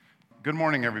Good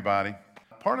morning, everybody.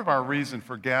 Part of our reason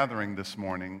for gathering this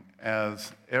morning,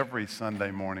 as every Sunday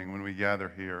morning when we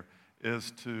gather here, is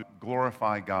to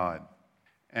glorify God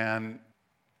and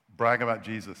brag about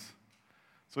Jesus.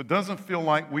 So it doesn't feel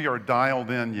like we are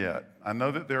dialed in yet. I know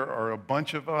that there are a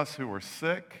bunch of us who are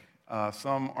sick.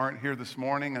 Some aren't here this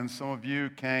morning, and some of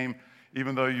you came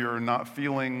even though you're not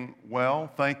feeling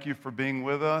well. Thank you for being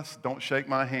with us. Don't shake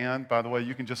my hand. By the way,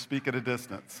 you can just speak at a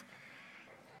distance.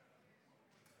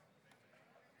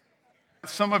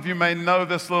 Some of you may know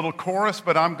this little chorus,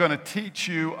 but I'm going to teach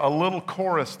you a little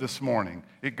chorus this morning.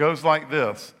 It goes like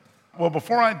this. Well,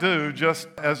 before I do, just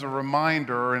as a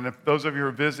reminder, and if those of you who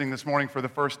are visiting this morning for the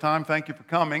first time, thank you for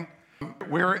coming.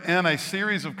 We're in a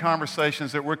series of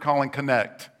conversations that we're calling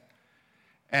Connect.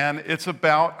 And it's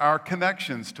about our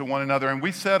connections to one another. And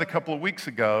we said a couple of weeks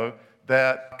ago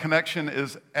that connection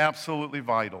is absolutely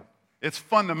vital. It's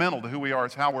fundamental to who we are.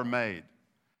 It's how we're made.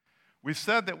 We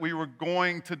said that we were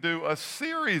going to do a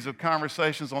series of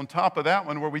conversations on top of that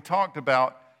one where we talked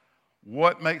about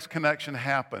what makes connection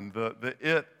happen, the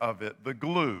it of it, the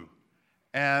glue.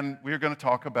 And we're going to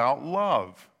talk about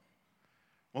love.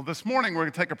 Well, this morning we're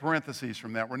going to take a parenthesis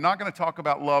from that. We're not going to talk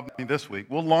about love this week.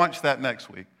 We'll launch that next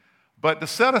week. But to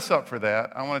set us up for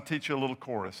that, I want to teach you a little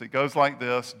chorus. It goes like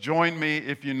this. Join me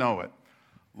if you know it.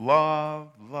 Love,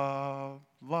 love,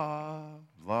 love,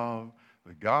 love.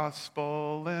 The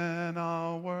gospel in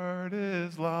our word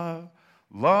is love.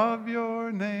 Love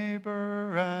your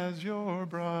neighbor as your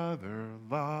brother.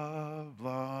 Love,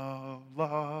 love,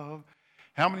 love.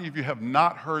 How many of you have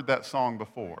not heard that song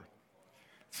before?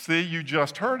 See, you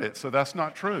just heard it, so that's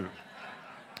not true.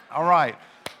 All right,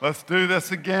 let's do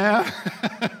this again.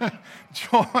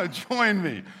 Join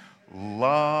me.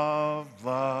 Love,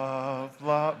 love,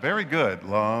 love. Very good.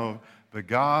 Love. The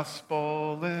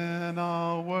gospel in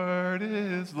our word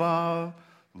is love.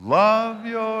 Love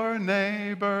your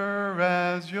neighbor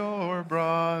as your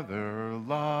brother.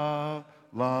 Love,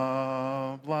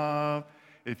 love, love.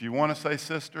 If you want to say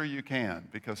sister, you can,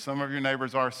 because some of your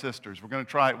neighbors are sisters. We're going to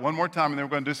try it one more time, and then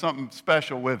we're going to do something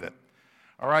special with it.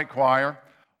 All right, choir.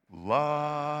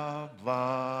 Love,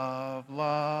 love,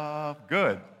 love.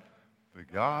 Good. The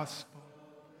gospel.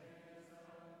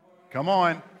 Come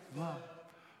on. Love.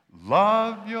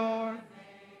 Love your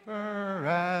neighbor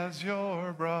as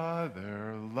your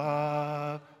brother.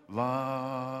 Love,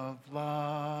 love,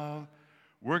 love.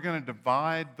 We're going to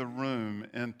divide the room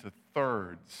into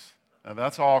thirds. Now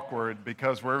that's awkward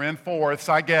because we're in fourths.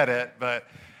 I get it. But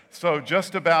so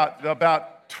just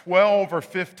about 12 or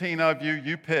 15 of you,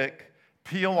 you pick,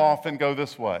 peel off and go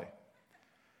this way.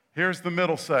 Here's the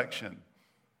middle section.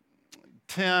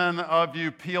 10 of you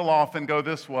peel off and go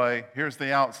this way. Here's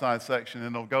the outside section,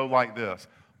 and it'll go like this.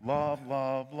 Love,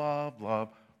 love, love, love,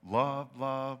 love,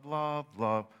 love, love,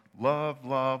 love, love,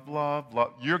 love, love,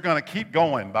 love. You're going to keep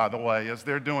going, by the way, as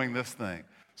they're doing this thing.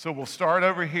 So we'll start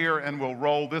over here, and we'll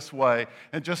roll this way,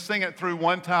 and just sing it through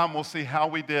one time. We'll see how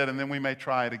we did, and then we may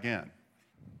try it again.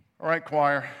 All right,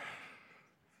 choir.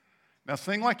 Now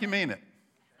sing like you mean it,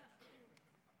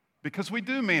 because we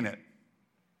do mean it.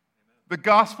 The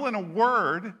gospel in a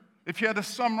word, if you had to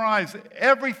summarize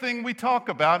everything we talk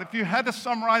about, if you had to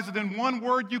summarize it in one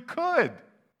word, you could.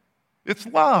 It's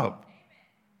love.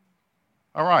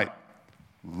 All right.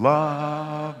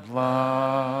 Love,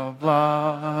 love,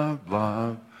 love,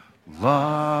 love.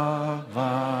 Love,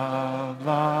 love,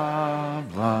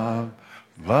 love, love.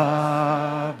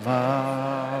 Love,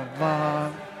 love,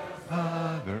 love.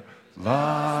 Other.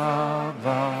 Love,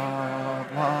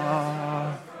 love,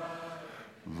 love.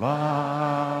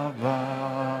 Love,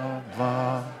 love,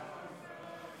 love,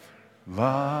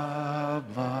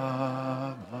 love,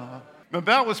 love, love. Now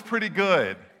that was pretty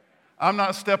good. I'm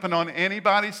not stepping on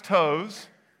anybody's toes.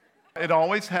 It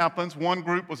always happens. One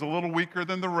group was a little weaker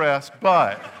than the rest,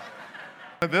 but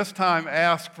this time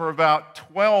ask for about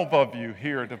 12 of you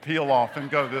here to peel off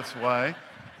and go this way.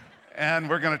 And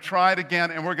we're going to try it again,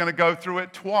 and we're going to go through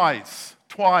it twice.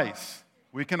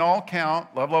 We can all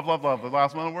count. Love, love, love, love. The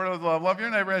last one, word is love. Love your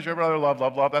neighbor as your brother. Love,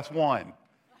 love, love. That's one.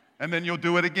 And then you'll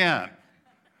do it again.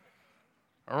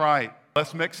 All right.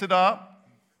 Let's mix it up.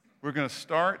 We're going to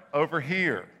start over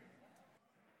here.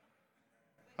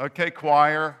 Okay,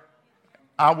 choir.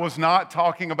 I was not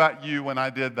talking about you when I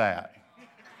did that.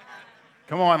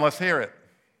 Come on, let's hear it.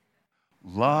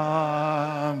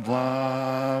 Love,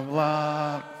 love,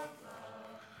 love.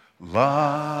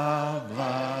 Love,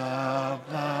 love,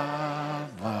 love,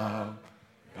 love, love,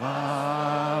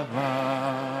 love,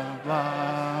 love,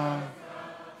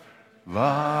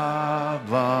 love,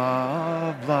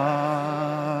 love, love,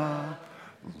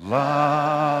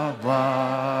 love,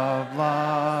 love,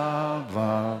 love,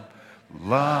 love,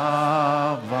 love.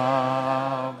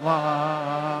 love, love,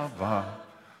 love, love,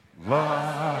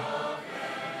 love,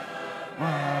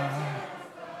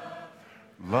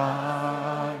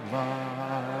 love, love,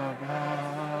 love,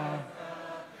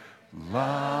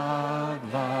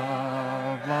 love,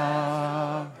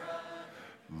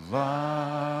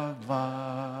 love, love,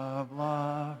 love,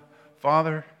 love.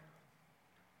 Father,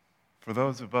 for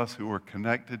those of us who are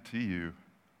connected to you,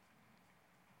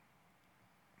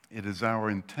 it is our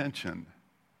intention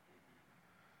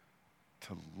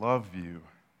to love you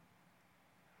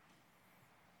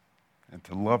and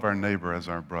to love our neighbor as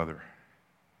our brother.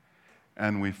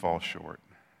 And we fall short.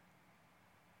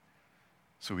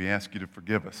 So we ask you to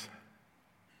forgive us.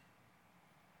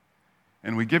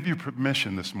 And we give you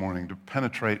permission this morning to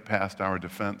penetrate past our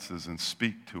defenses and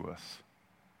speak to us,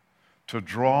 to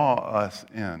draw us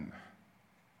in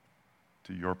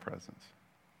to your presence.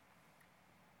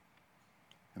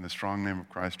 In the strong name of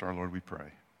Christ our Lord we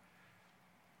pray.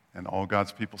 And all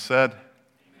God's people said, amen.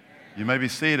 You may be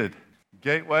seated.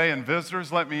 Gateway and visitors,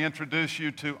 let me introduce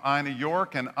you to Ina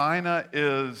York. And Ina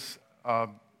is a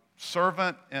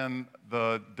servant in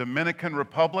the Dominican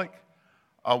Republic,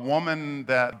 a woman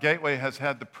that Gateway has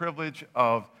had the privilege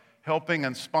of helping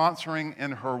and sponsoring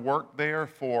in her work there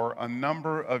for a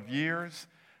number of years.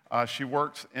 She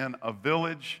works in a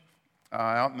village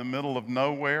out in the middle of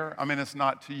nowhere. I mean, it's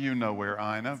not to you nowhere,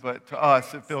 Ina, but to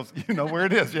us it feels, you know where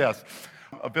it is, yes.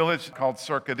 A village called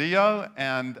Cercadillo,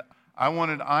 and I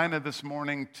wanted Ina this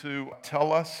morning to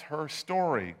tell us her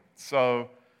story. So,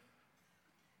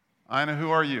 Ina, who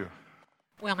are you?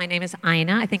 Well, my name is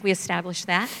Ina. I think we established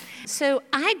that. So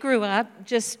I grew up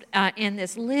just in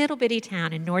this little bitty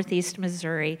town in northeast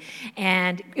Missouri,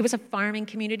 and it was a farming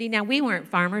community. Now, we weren't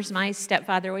farmers. My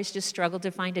stepfather always just struggled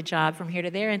to find a job from here to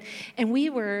there, and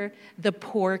we were the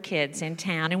poor kids in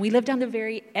town, and we lived on the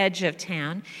very edge of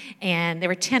town, and there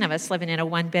were 10 of us living in a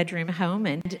one-bedroom home,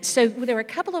 and so there were a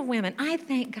couple of women. I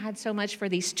thank God so much for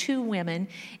these two women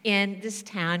in this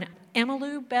town,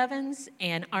 Emmylou Bevins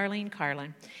and Arlene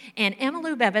Carlin. And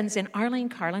Emmylou Bevins and Arlene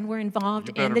Carlin were involved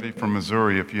in the... You better be from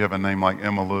Missouri if you have a name like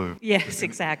Emmylou. Yes,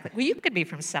 exactly. Well, you could be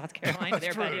from South Carolina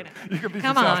there, true. buddy. You know. You could be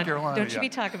Come from on. South Carolina. Don't you be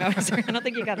talking about Missouri. I don't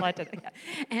think you got a lot to think.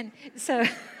 And so,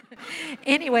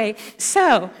 anyway,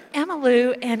 so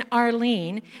Emmylou and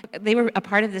Arlene, they were a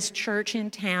part of this church in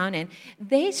town, and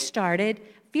they started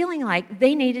feeling like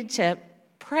they needed to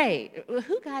pray.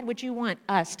 Who, God, would you want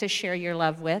us to share your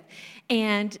love with?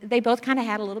 And they both kind of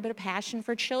had a little bit of passion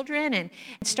for children and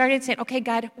started saying, okay,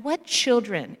 God, what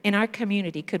children in our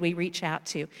community could we reach out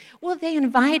to? Well, they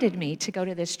invited me to go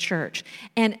to this church.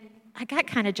 And I got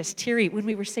kind of just teary when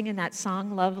we were singing that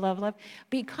song, Love, Love, Love,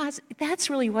 because that's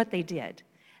really what they did.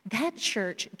 That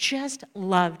church just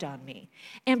loved on me.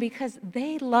 And because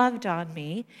they loved on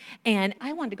me, and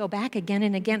I wanted to go back again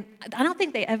and again, I don't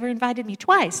think they ever invited me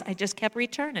twice. I just kept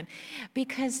returning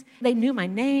because they knew my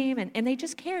name and they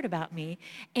just cared about me.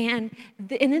 And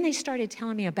then they started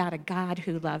telling me about a God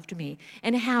who loved me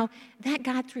and how that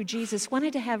God through Jesus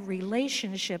wanted to have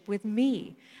relationship with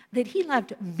me, that he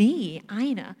loved me,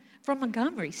 Ina, from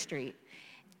Montgomery Street.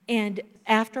 And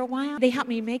after a while, they helped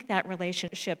me make that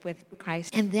relationship with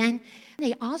Christ. And then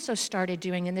they also started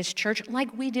doing in this church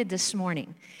like we did this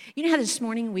morning. You know how this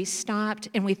morning we stopped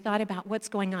and we thought about what's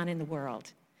going on in the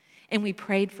world? And we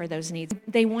prayed for those needs.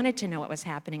 They wanted to know what was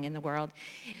happening in the world.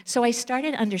 So I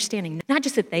started understanding not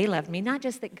just that they loved me, not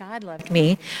just that God loved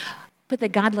me, but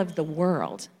that God loved the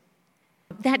world.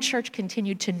 That church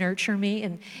continued to nurture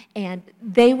me, and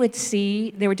they would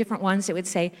see, there were different ones that would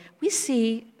say, we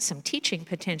see some teaching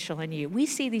potential in you. We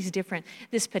see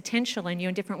this potential in you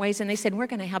in different ways, and they said, we're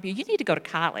going to help you. You need to go to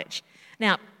college.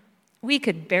 Now, we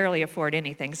could barely afford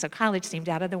anything, so college seemed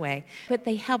out of the way. But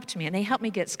they helped me, and they helped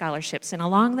me get scholarships. And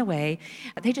along the way,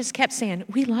 they just kept saying,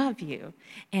 we love you,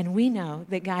 and we know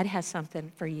that God has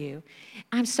something for you.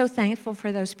 I'm so thankful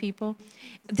for those people.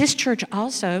 This church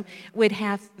also would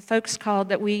have folks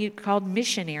that we called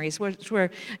missionaries, which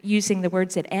were using the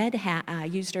words that Ed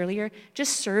used earlier,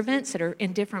 just servants that are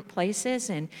in different places.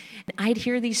 And I'd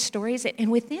hear these stories, and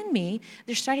within me,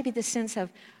 there started to be this sense of,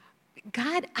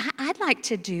 God, I'd like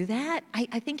to do that.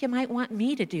 I think you might want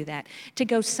me to do that, to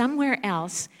go somewhere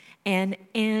else and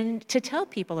to tell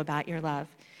people about your love.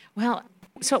 Well,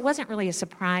 so it wasn't really a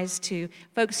surprise to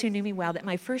folks who knew me well that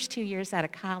my first 2 years out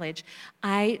of college,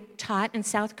 I taught in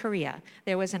South Korea.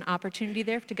 There was an opportunity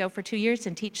there to go for 2 years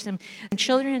and teach some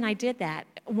children, and I did that.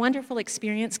 Wonderful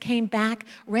experience, came back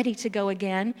ready to go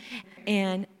again,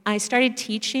 and I started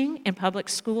teaching in public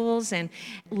schools and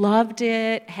loved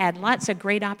it, had lots of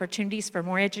great opportunities for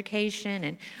more education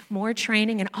and more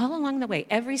training, and all along the way,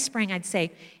 every spring I'd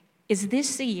say, is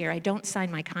this the year I don't sign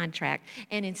my contract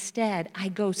and instead I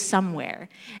go somewhere?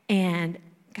 And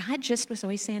God just was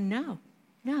always saying, no.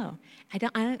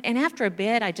 And after a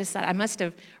bit, I just thought I must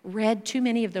have read too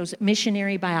many of those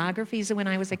missionary biographies when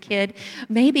I was a kid.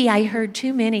 Maybe I heard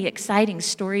too many exciting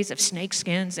stories of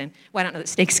snakeskins, and well, I don't know that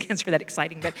snakeskins are that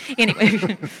exciting, but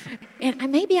anyway.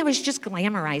 And maybe I was just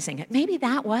glamorizing it. Maybe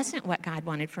that wasn't what God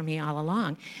wanted for me all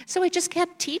along. So I just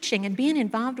kept teaching and being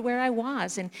involved where I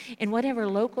was, and in whatever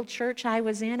local church I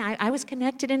was in, I was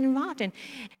connected and involved.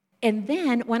 And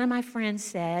then one of my friends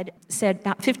said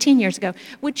about 15 years ago,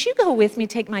 would you go with me,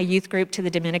 take my youth group to the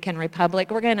Dominican Republic?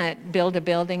 We're going to build a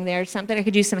building there or something. I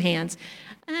could use some hands.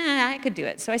 I could do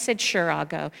it. So I said, sure, I'll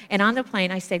go. And on the plane,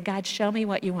 I said, God, show me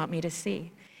what you want me to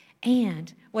see.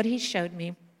 And what he showed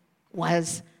me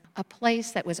was a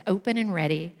place that was open and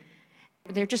ready.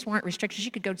 There just weren't restrictions.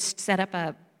 You could go set up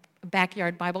a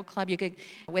backyard Bible club, you could,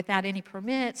 without any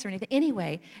permits or anything.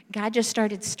 Anyway, God just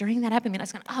started stirring that up in me. And I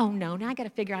was going, oh no, now I got to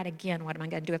figure out again what am I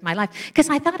going to do with my life? Because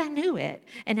I thought I knew it,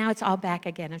 and now it's all back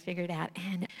again and figured out.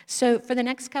 And so for the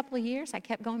next couple of years, I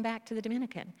kept going back to the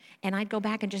Dominican, and I'd go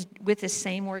back and just with this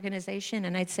same organization,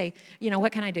 and I'd say,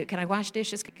 what can I do? Can I wash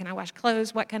dishes? Can I wash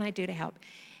clothes? What can I do to help?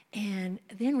 And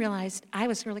then realized I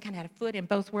was really kind of had a foot in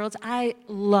both worlds. I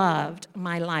loved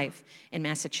my life in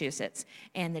Massachusetts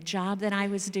and the job that I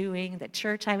was doing, the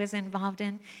church I was involved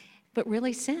in. But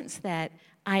really since that,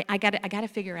 I got to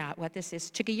figure out what this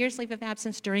is. Took a year's leave of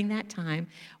absence during that time,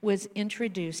 was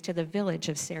introduced to the village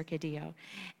of Cercadillo,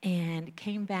 and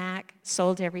came back,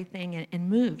 sold everything, and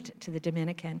moved to the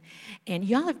Dominican. And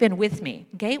y'all have been with me.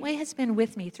 Gateway has been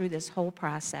with me through this whole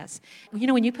process.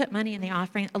 When you put money in the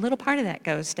offering, a little part of that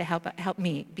goes to help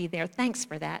me be there. Thanks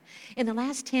for that. In the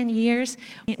last 10 years,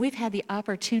 we've had the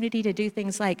opportunity to do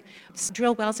things like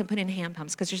drill wells and put in hand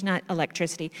pumps because there's not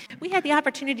electricity. We had the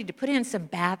opportunity to put in some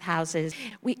bathhouses.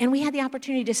 We had the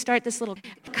opportunity to start this little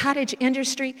cottage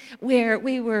industry where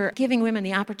we were giving women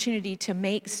the opportunity to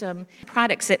make some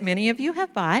products that many of you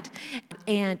have bought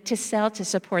and to sell to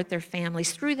support their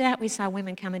families. Through that, we saw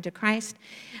women come into Christ.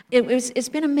 It's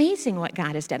been amazing what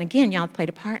God has done. Again, y'all played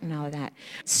a part in all of that.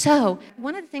 So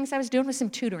one of the things I was doing was some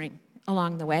tutoring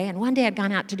along the way. And one day I'd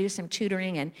gone out to do some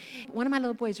tutoring, and one of my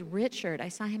little boys, Richard, I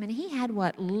saw him, and he had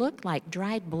what looked like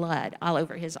dried blood all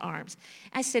over his arms.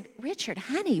 I said, Richard,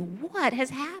 honey, what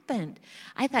has happened?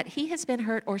 I thought he has been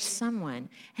hurt or someone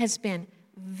has been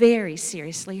very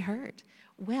seriously hurt.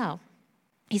 Well,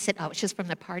 he said, oh, it's just from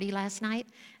the party last night.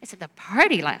 I said, the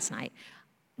party last night?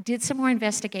 Did some more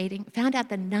investigating, found out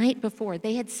the night before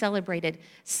they had celebrated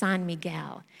San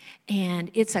Miguel. And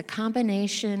it's a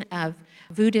combination of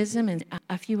Buddhism and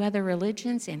a few other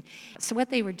religions. And so what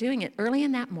they were doing, early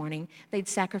in that morning, they'd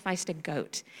sacrificed a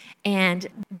goat. And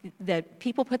the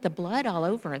people put the blood all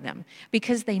over them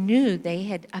because they knew they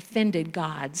had offended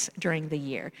gods during the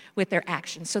year with their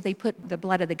actions. So they put the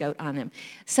blood of the goat on them.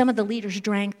 Some of the leaders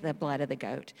drank the blood of the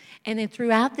goat. And then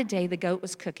throughout the day, the goat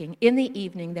was cooking. In the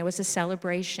evening, there was a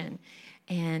celebration.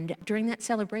 And during that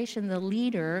celebration, the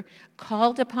leader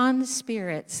called upon the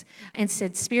spirits and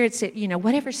said, spirits,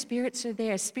 whatever spirits are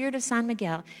there, Spirit of San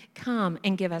Miguel, come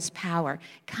and give us power.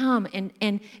 Come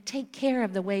and take care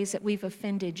of the ways that we've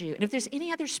offended you. And if there's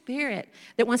any other spirit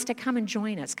that wants to come and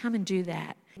join us, come and do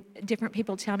that. Different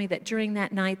people tell me that during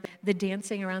that night, the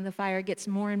dancing around the fire gets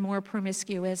more and more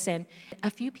promiscuous, and a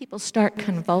few people start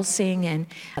convulsing, and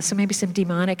so maybe some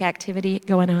demonic activity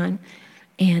going on.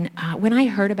 And when I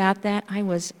heard about that, I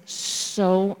was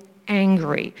so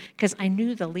angry because I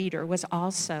knew the leader was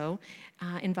also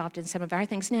involved in some of our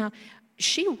things. Now,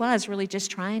 she was really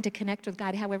just trying to connect with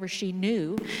God however she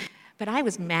knew, but I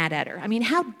was mad at her. I mean,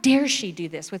 how dare she do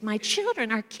this with my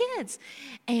children, our kids?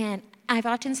 And I've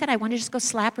often said I want to just go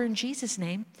slap her in Jesus'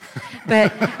 name,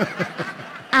 but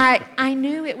I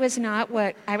knew it was not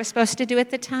what I was supposed to do at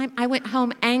the time. I went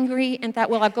home angry and thought,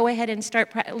 well, I'll go ahead and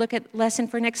look at lesson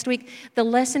for next week. The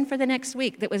lesson for the next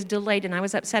week that was delayed, and I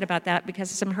was upset about that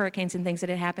because of some hurricanes and things that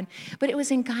had happened, but it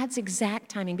was in God's exact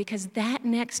timing because that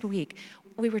next week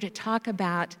we were to talk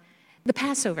about the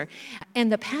Passover.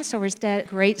 And the Passover is that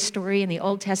great story in the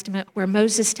Old Testament where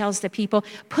Moses tells the people,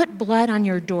 put blood on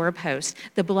your doorpost,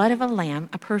 the blood of a lamb,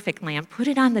 a perfect lamb, put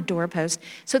it on the doorpost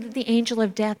so that the angel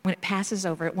of death, when it passes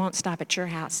over, it won't stop at your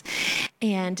house.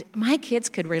 And my kids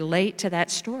could relate to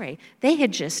that story. They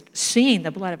had just seen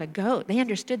the blood of a goat. They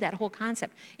understood that whole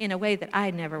concept in a way that I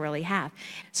never really have.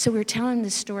 So we were telling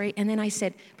this story, and then I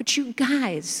said, but you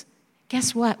guys,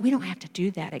 guess what? We don't have to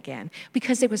do that again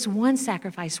because there was one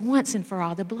sacrifice once and for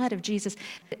all, the blood of Jesus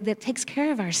that takes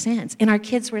care of our sins. And our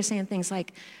kids were saying things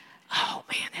like, oh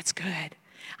man, that's good.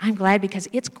 I'm glad because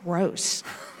it's gross.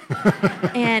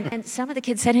 And some of the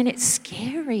kids said, and it's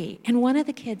scary. And one of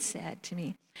the kids said to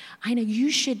me, I know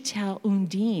you should tell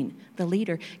Undine, the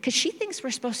leader, because she thinks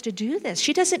we're supposed to do this.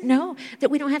 She doesn't know that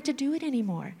we don't have to do it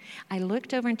anymore. I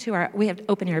looked over into we have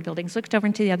open-air buildings, looked over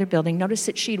into the other building, noticed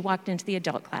that she'd walked into the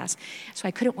adult class. So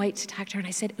I couldn't wait to talk to her, and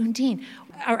I said, Undine,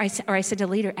 or I said to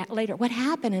leader later, what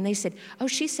happened? And they said,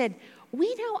 she said,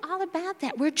 we know all about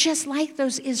that. We're just like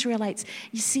those Israelites.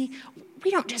 You see, we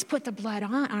don't just put the blood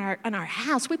on our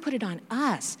house. We put it on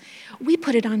us. We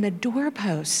put it on the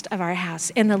doorpost of our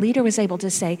house. And the leader was able to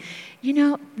say,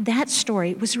 that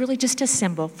story was really just a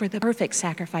symbol for the perfect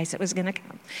sacrifice that was going to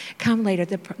come later,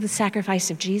 the sacrifice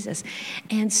of Jesus.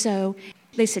 And so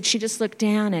they said she just looked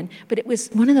down, but it was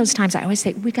one of those times I always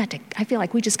say, I feel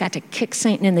like we just got to kick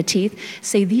Satan in the teeth,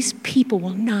 say these people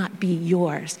will not be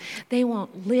yours. They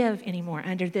won't live anymore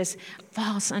under this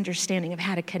false understanding of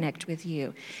how to connect with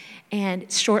you.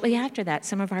 And shortly after that,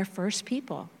 some of our first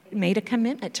people made a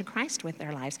commitment to Christ with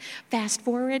their lives. Fast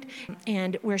forward,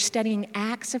 and we're studying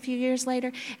Acts a few years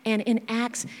later, and in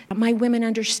Acts, my women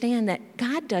understand that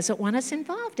God doesn't want us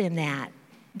involved in that.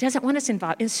 Doesn't want us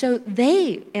involved. And so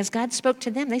they, as God spoke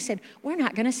to them, they said, we're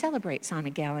not going to celebrate San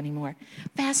Miguel anymore.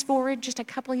 Fast forward just a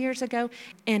couple years ago,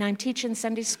 and I'm teaching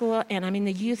Sunday school, and I'm in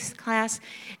the youth class,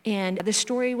 and the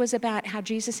story was about how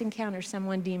Jesus encounters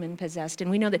someone demon-possessed.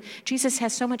 And we know that Jesus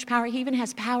has so much power, he even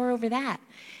has power over that.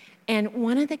 And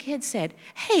one of the kids said,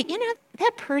 hey,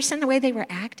 that person, the way they were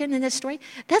acting in this story,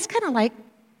 that's kind of like,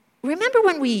 remember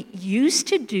when we used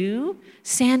to do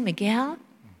San Miguel?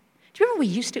 Do you remember we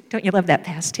used to? Don't you love that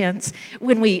past tense?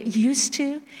 When we used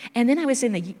to. And then I was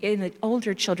in the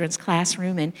older children's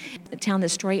classroom and telling the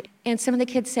story, and some of the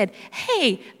kids said,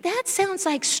 hey, that sounds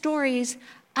like stories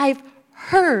I've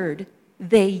heard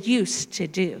they used to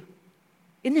do.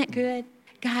 Isn't that good?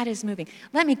 God is moving.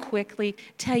 Let me quickly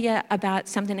tell you about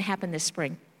something that happened this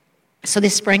spring. So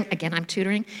this spring, again, I'm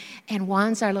tutoring, and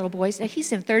Juan's our little boy.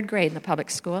 He's in 3rd grade in the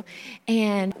public school,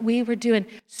 and we were doing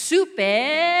Super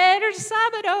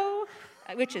Sábado,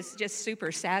 which is just Super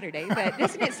Saturday, but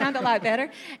doesn't it sound a lot better?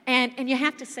 And you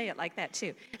have to say it like that,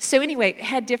 too. So anyway,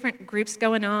 had different groups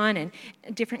going on and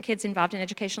different kids involved in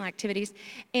educational activities.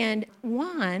 And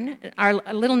Juan, our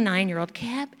little 9-year-old,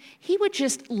 he would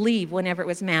just leave whenever it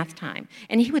was math time.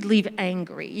 And he would leave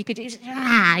angry. You could just,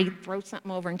 he'd throw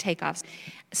something over and take off.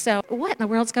 So what in the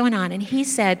world's going on? And he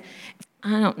said,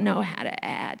 I don't know how to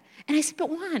add. And I said, but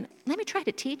Juan, let me try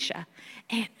to teach you.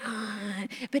 And,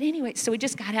 but anyway, so we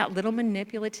just got out little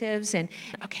manipulatives and,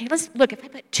 okay, let's look, if I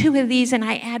put 2 of these and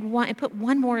I add 1 and put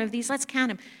 1 more of these, let's count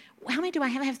them. How many do I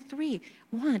have? I have 3.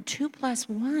 1, 2 plus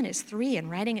 1 is 3, and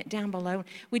writing it down below.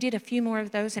 We did a few more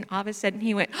of those, and all of a sudden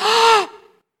he went, oh,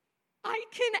 I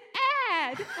can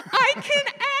add. I can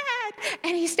add.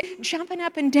 And he's jumping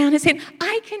up and down and saying,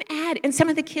 I can add. And some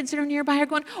of the kids that are nearby are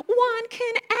going, Juan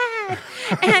can add.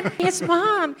 And his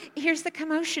mom hears the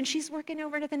commotion. She's working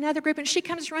over with another group, and she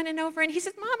comes running over, and he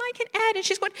says, Mom, I can add. And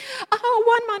she's going,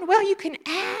 oh, Juan Manuel, you can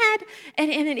add.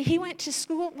 And he went to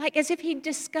school like as if he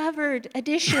discovered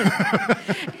addition.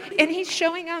 And he's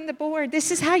showing on the board,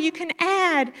 this is how you can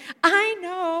add. I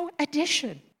know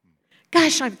addition.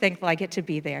 Gosh, I'm thankful I get to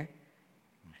be there.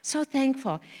 So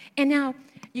thankful. And now,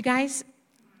 you guys,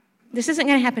 this isn't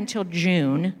going to happen until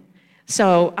June,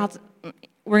 so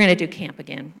we're going to do camp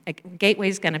again.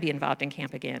 Gateway's going to be involved in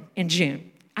camp again in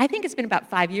June. I think it's been about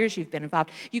 5 years you've been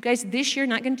involved. You guys this year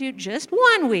not going to do just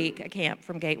 1 week of camp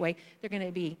from Gateway. They're going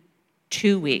to be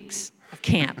 2 weeks of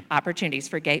camp opportunities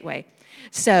for Gateway.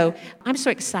 So I'm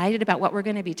so excited about what we're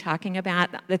going to be talking about,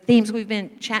 the themes we've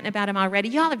been chatting about them already.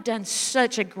 Y'all have done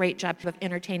such a great job of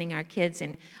entertaining our kids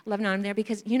and loving on them there,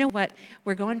 because you know what?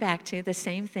 We're going back to the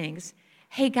same things.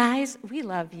 Hey, guys, we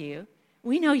love you.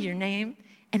 We know your name.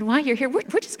 And while you're here, we're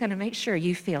just going to make sure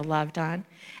you feel loved on.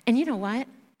 And you know what?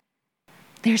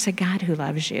 There's a God who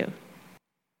loves you.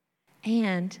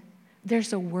 And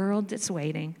there's a world that's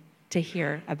waiting to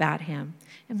hear about him.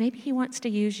 And maybe he wants to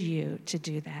use you to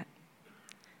do that.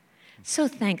 So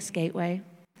thanks, Gateway.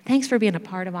 Thanks for being a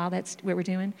part of all that's what we're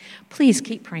doing. Please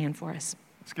keep praying for us.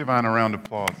 Let's give Anna a round of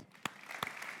applause.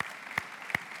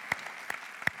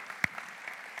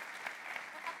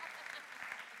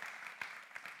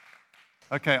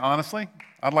 Okay, honestly,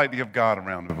 I'd like to give God a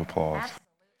round of applause. Absolutely.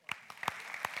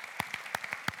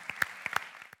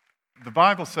 The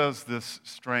Bible says this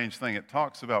strange thing. It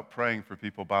talks about praying for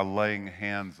people by laying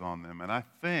hands on them. And I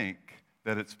think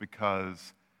that it's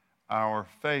because our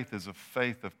faith is a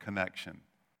faith of connection.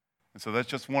 And so that's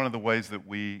just one of the ways that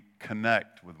we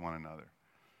connect with one another.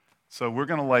 So we're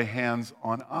going to lay hands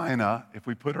on Ina. If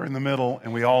we put her in the middle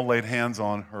and we all laid hands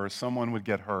on her, someone would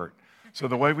get hurt. So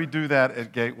the way we do that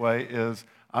at Gateway is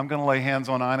I'm going to lay hands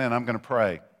on Ina and I'm going to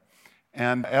pray.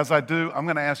 And as I do, I'm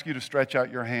going to ask you to stretch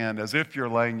out your hand as if you're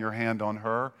laying your hand on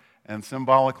her, and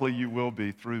symbolically you will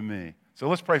be through me. So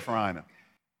let's pray for Ina.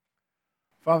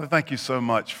 Father, thank you so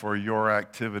much for your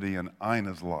activity in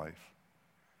Ina's life.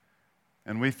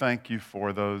 And we thank you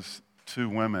for those 2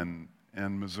 women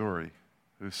in Missouri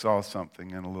who saw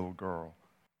something in a little girl.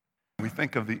 We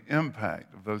think of the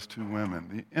impact of those 2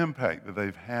 women, the impact that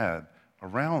they've had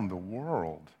around the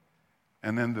world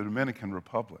and in the Dominican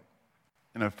Republic.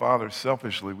 Father,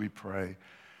 selfishly we pray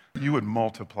you would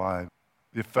multiply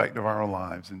the effect of our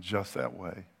lives in just that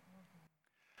way.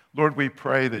 Lord, we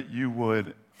pray that you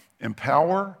would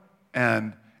empower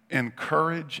and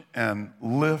encourage and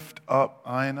lift up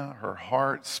Ina, her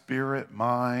heart, spirit,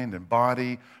 mind, and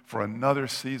body for another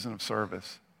season of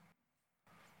service.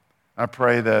 I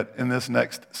pray that in this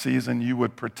next season you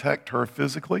would protect her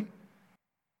physically.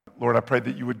 Lord, I pray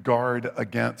that you would guard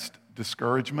against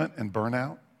discouragement and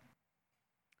burnout.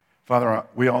 Father,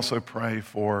 we also pray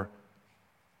for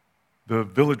the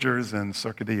villagers in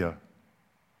Cerquedia.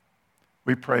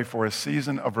 We pray for a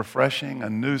season of refreshing, a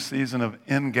new season of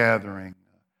ingathering,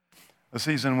 a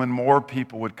season when more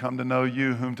people would come to know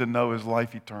you, whom to know is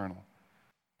life eternal.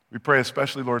 We pray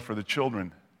especially, Lord, for the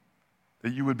children,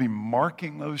 that you would be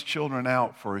marking those children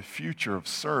out for a future of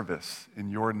service in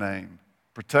your name.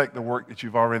 Protect the work that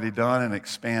you've already done and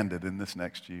expanded in this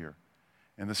next year.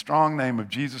 In the strong name of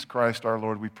Jesus Christ, our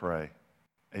Lord, we pray.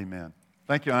 Amen.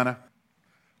 Thank you, Anna.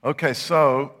 Okay,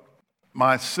 so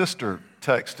my sister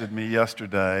texted me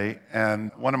yesterday,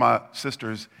 and one of my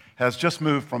sisters has just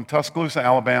moved from Tuscaloosa,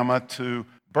 Alabama to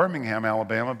Birmingham,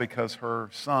 Alabama, because her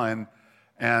son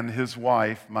and his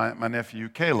wife, my nephew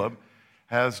Caleb,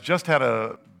 has just had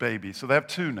a baby. So they have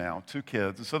 2 now, 2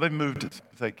 kids. And so they've moved to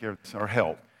take care of or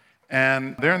help.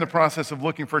 And they're in the process of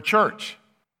looking for a church.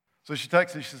 So she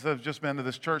texted me, she said, I've just been to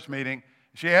this church meeting.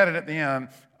 She added at the end,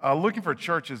 looking for a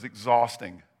church is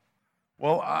exhausting.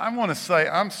 Well, I want to say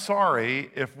I'm sorry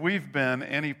if we've been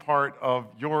any part of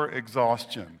your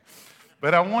exhaustion.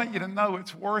 But I want you to know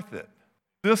it's worth it.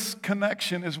 This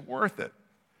connection is worth it.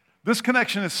 This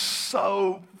connection is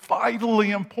so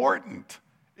vitally important.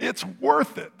 It's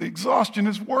worth it. The exhaustion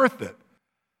is worth it.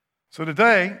 So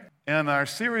today, in our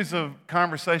series of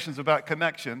conversations about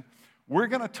connection, we're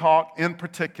going to talk in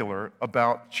particular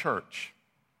about church.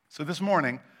 So this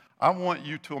morning, I want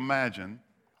you to imagine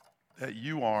that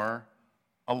you are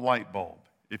a light bulb,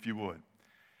 if you would.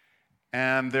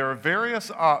 And there are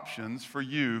various options for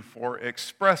you for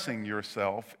expressing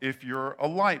yourself if you're a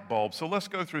light bulb. So let's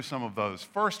go through some of those.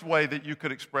 First way that you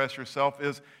could express yourself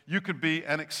is you could be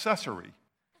an accessory.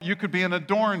 You could be an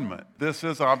adornment. This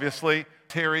is obviously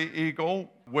Terry Eagle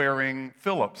wearing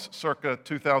Philips circa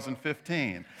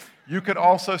 2015. You could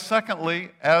also,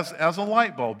 secondly, as a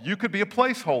light bulb, you could be a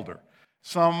placeholder.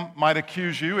 Some might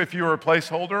accuse you, if you were a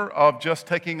placeholder, of just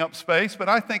taking up space, but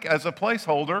I think as a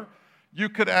placeholder, you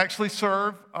could actually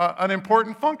serve an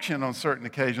important function on certain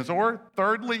occasions. Or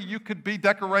thirdly, you could be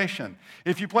decoration.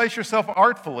 If you place yourself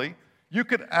artfully, you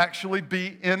could actually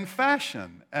be in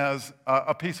fashion as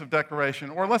a piece of decoration.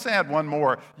 Or let's add one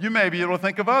more. You may be able to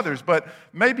think of others, but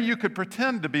maybe you could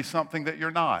pretend to be something that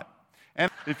you're not. And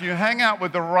if you hang out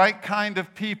with the right kind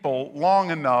of people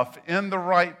long enough in the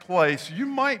right place, you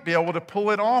might be able to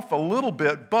pull it off a little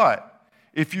bit. But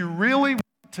if you really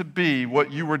want to be what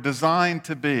you were designed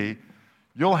to be,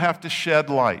 you'll have to shed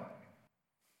light.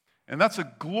 And that's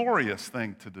a glorious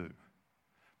thing to do.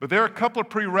 But there are a couple of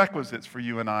prerequisites for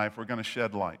you and I if we're going to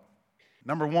shed light.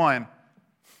 Number one,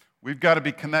 we've got to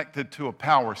be connected to a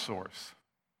power source.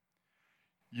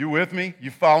 You with me?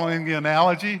 You following the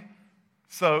analogy?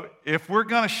 So if we're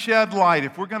going to shed light,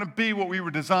 if we're going to be what we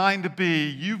were designed to be,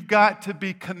 you've got to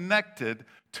be connected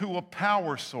to a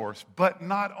power source. But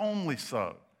not only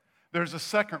so. There's a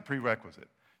second prerequisite.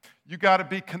 You've got to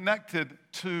be connected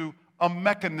to a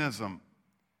mechanism.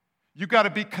 You've got to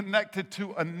be connected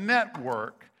to a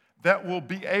network that will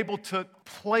be able to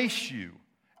place you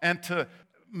and to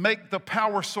make the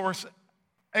power source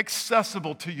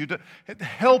accessible to you, to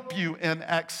help you in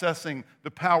accessing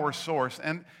the power source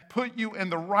and put you in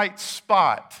the right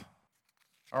spot.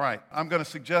 All right, I'm going to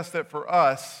suggest that for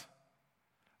us,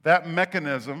 that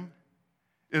mechanism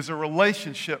is a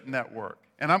relationship network.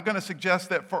 And I'm going to suggest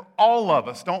that for all of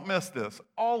us, don't miss this,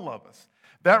 all of us,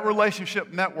 that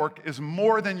relationship network is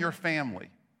more than your family.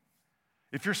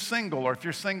 If you're single or if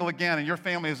you're single again and your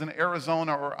family is in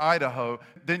Arizona or Idaho,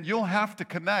 then you'll have to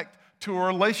connect to a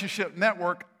relationship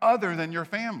network other than your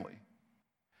family.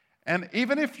 And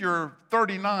even if you're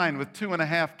 39 with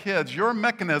 2.5 kids, your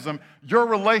mechanism, your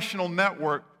relational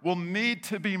network will need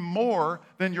to be more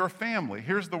than your family.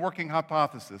 Here's the working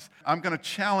hypothesis. I'm going to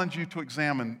challenge you to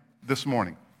examine this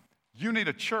morning. You need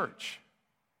a church.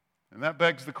 And that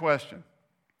begs the question,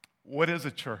 what is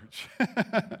a church?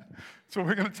 So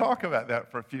we're going to talk about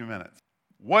that for a few minutes.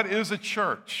 What is a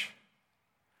church?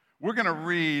 We're going to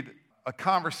read a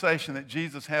conversation that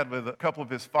Jesus had with a couple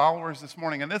of his followers this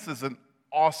morning, and this is an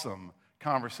awesome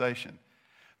conversation.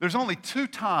 There's only 2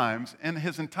 times in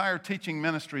his entire teaching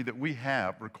ministry that we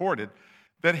have recorded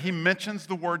that he mentions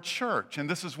the word church, and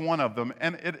this is one of them,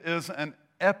 and it is an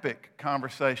epic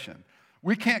conversation.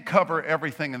 We can't cover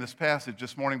everything in this passage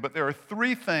this morning, but there are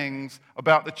 3 things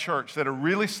about the church that are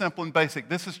really simple and basic.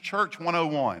 This is Church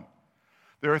 101.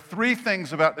 There are 3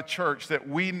 things about the church that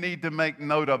we need to make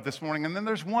note of this morning. And then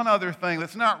there's one other thing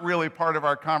that's not really part of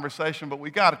our conversation, but we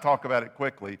got to talk about it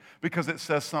quickly because it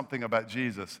says something about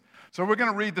Jesus. So we're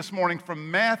going to read this morning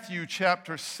from Matthew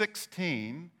chapter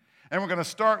 16, and we're going to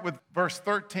start with verse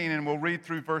 13, and we'll read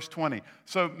through verse 20.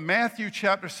 So Matthew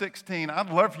chapter 16,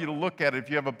 I'd love for you to look at it if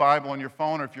you have a Bible on your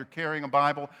phone or if you're carrying a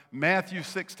Bible. Matthew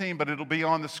 16, but it'll be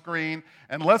on the screen.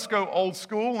 And let's go old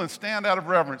school and stand out of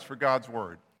reverence for God's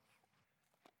word.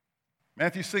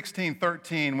 Matthew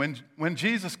 16:13, when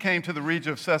Jesus came to the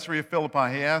region of Caesarea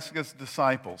Philippi, he asked his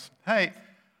disciples, hey,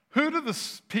 who do the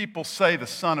people say the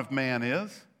Son of Man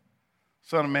is?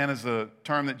 Son of Man is a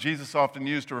term that Jesus often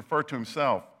used to refer to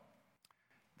himself.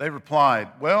 They replied,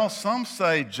 well, some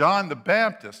say John the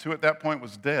Baptist, who at that point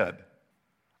was dead.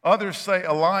 Others say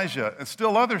Elijah, and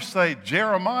still others say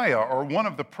Jeremiah or one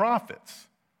of the prophets.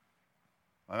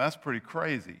 Well, that's pretty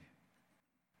crazy.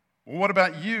 Well, what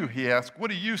about you, he asked.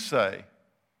 What do you say?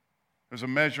 There's a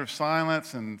measure of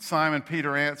silence, and Simon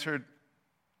Peter answered,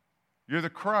 you're the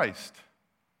Christ,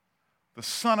 the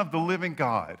Son of the living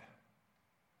God.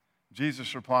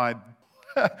 Jesus replied,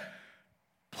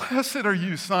 blessed are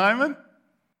you, Simon.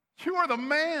 You are the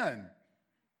man.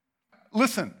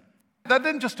 Listen, that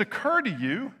didn't just occur to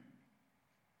you.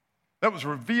 That was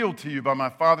revealed to you by my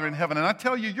Father in heaven. And I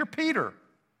tell you, you're Peter.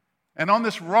 And on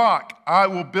this rock I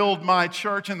will build my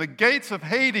church, and the gates of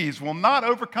Hades will not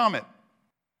overcome it.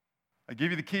 I give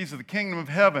you the keys of the kingdom of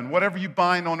heaven. Whatever you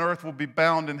bind on earth will be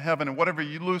bound in heaven, and whatever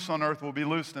you loose on earth will be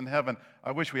loosed in heaven.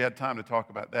 I wish we had time to talk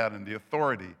about that and the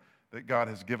authority that God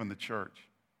has given the church.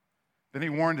 Then he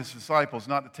warned his disciples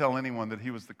not to tell anyone that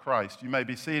he was the Christ. You may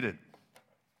be seated.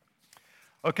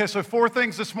 Okay, so 4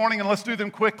 things this morning, and let's do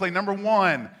them quickly. Number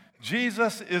 1,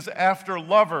 Jesus is after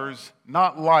lovers,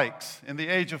 not likes. In the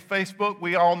age of Facebook,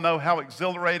 we all know how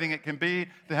exhilarating it can be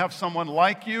to have someone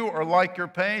like you or like your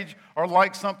page or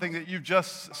like something that you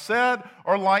just said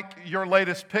or like your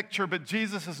latest picture. But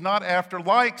Jesus is not after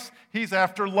likes, he's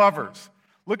after lovers.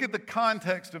 Look at the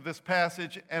context of this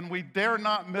passage, and we dare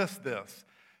not miss this.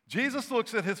 Jesus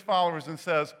looks at his followers and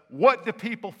says, what do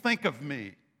people think of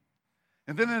me?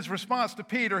 And then in his response to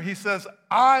Peter, he says,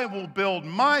 I will build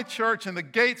my church and the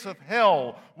gates of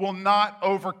hell will not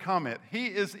overcome it. He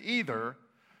is either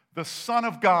the Son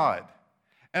of God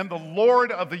and the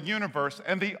Lord of the universe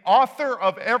and the author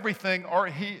of everything, or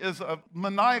he is a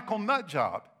maniacal nut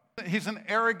job. He's an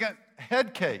arrogant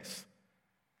head case.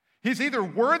 He's either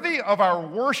worthy of our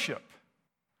worship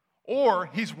or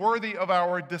he's worthy of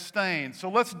our disdain. So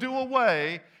let's do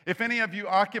away, if any of you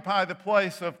occupy the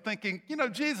place of thinking, you know,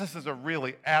 Jesus is a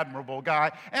really admirable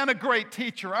guy and a great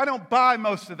teacher. I don't buy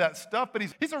most of that stuff, but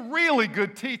he's a really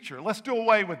good teacher. Let's do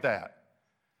away with that.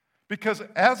 Because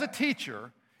as a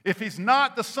teacher, if he's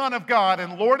not the Son of God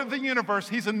and Lord of the universe,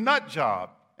 he's a nut job,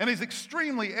 and he's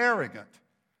extremely arrogant.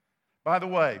 By the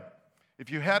way,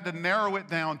 if you had to narrow it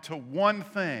down to one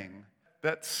thing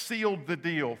that sealed the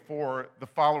deal for the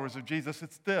followers of Jesus,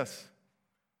 it's this.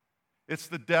 It's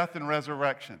the death and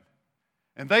resurrection.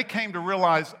 And they came to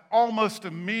realize almost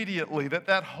immediately that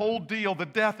that whole deal, the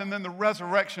death and then the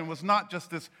resurrection, was not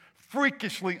just this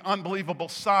freakishly unbelievable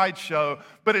sideshow,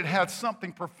 but it had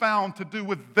something profound to do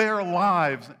with their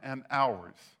lives and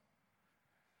ours.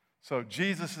 So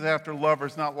Jesus is after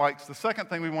lovers, not likes. The second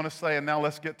thing we want to say, and now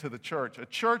let's get to the church. A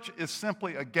church is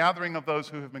simply a gathering of those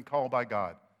who have been called by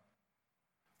God.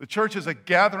 The church is a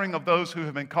gathering of those who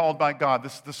have been called by God.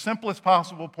 This is the simplest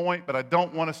possible point, but I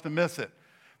don't want us to miss it.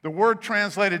 The word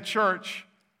translated church,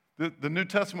 the New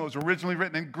Testament was originally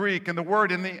written in Greek, and the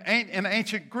word in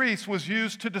ancient Greece was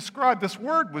used to describe, this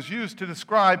word was used to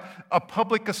describe a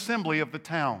public assembly of the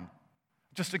town,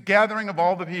 just a gathering of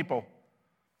all the people.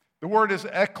 The word is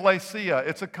ekklesia.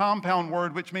 It's a compound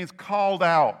word which means called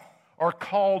out or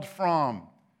called from.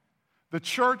 The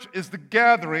church is the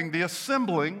gathering, the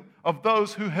assembling of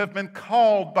those who have been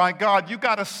called by God. You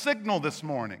got a signal this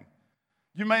morning.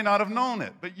 You may not have known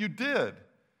it, but you did.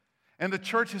 And the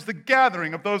church is the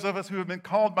gathering of those of us who have been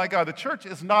called by God. The church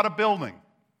is not a building.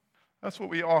 That's what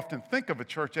we often think of a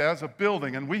church as, a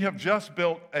building. And we have just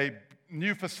built a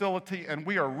new facility, and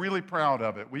we are really proud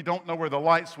of it. We don't know where the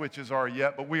light switches are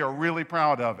yet, but we are really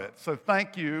proud of it. So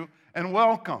thank you and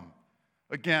welcome,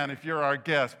 again, if you're our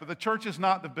guest. But the church is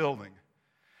not the building.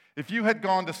 If you had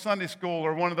gone to Sunday school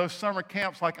or one of those summer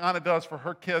camps like Anna does for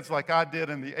her kids like I did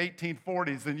in the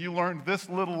 1840s, then you learned this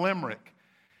little limerick.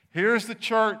 Here's the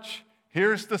church,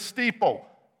 here's the steeple.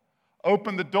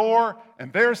 Open the door,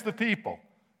 and there's the people.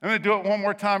 I'm going to do it one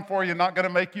more time for you, not going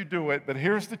to make you do it, but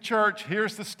here's the church,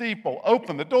 here's the steeple.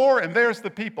 Open the door, and there's the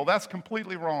people. That's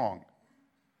completely wrong.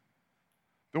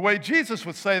 The way Jesus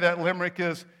would say that limerick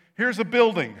is, here's a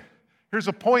building, here's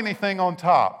a pointy thing on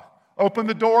top. Open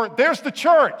the door, there's the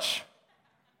church.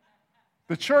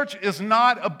 The church is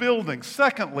not a building.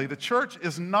 Secondly, the church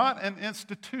is not an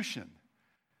institution.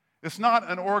 It's not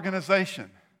an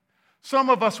organization. Some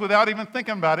of us, without even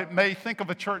thinking about it, may think of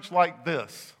a church like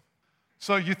this.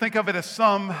 So you think of it as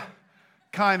some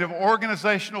kind of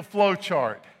organizational flow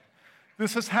chart.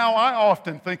 This is how I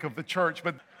often think of the church,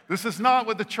 but this is not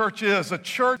what the church is. A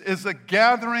church is a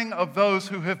gathering of those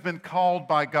who have been called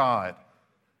by God.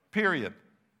 Period.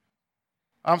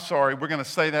 I'm sorry, we're going to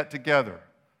say that together.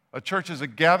 A church is a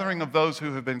gathering of those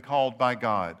who have been called by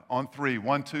God. On three.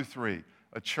 1, 2, 3.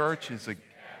 A church is a...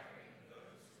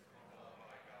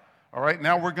 All right,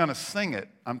 now we're going to sing it.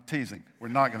 I'm teasing. We're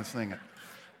not going to sing it.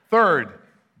 Third,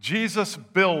 Jesus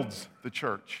builds the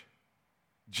church.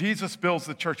 Jesus builds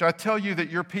the church. I tell you that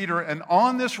you're Peter, and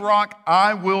on this rock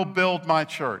I will build my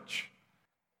church.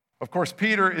 Of course,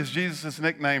 Peter is Jesus'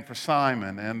 nickname for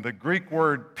Simon, and the Greek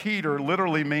word Peter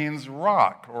literally means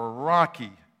rock or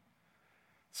rocky.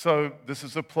 So this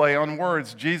is a play on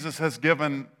words. Jesus has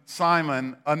given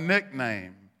Simon a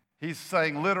nickname. He's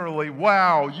saying literally,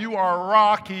 wow, you are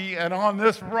rocky, and on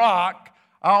this rock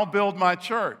I'll build my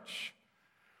church.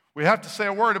 We have to say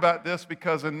a word about this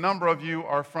because a number of you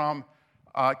are from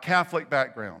Catholic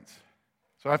backgrounds.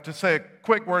 So I have to say a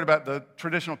quick word about the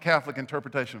traditional Catholic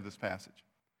interpretation of this passage.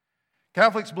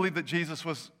 Catholics believe that Jesus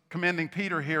was commending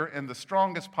Peter here in the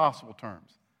strongest possible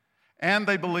terms. And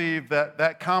they believe that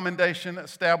that commendation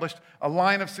established a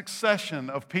line of succession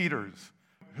of Peters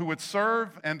who would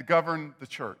serve and govern the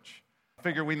church, a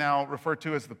figure we now refer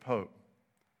to as the Pope.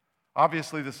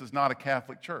 Obviously, this is not a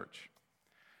Catholic church.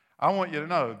 I want you to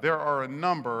know there are a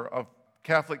number of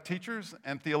Catholic teachers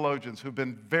and theologians who've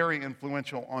been very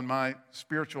influential on my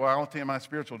spirituality and my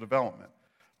spiritual development.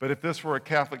 But if this were a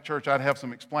Catholic church, I'd have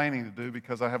some explaining to do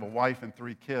because I have a wife and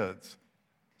 3 kids.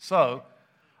 So,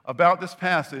 about this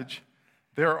passage,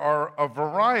 there are a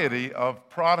variety of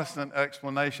Protestant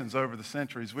explanations over the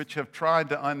centuries which have tried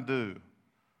to undo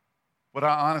what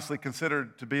I honestly consider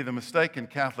to be the mistaken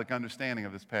Catholic understanding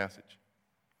of this passage.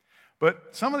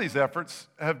 But some of these efforts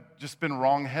have just been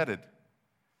wrong-headed.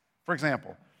 For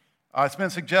example, it's been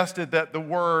suggested that the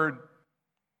word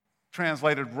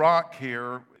translated rock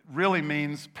here really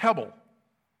means pebble,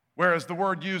 whereas the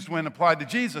word used when applied to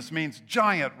Jesus means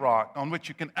giant rock on which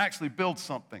you can actually build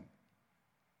something.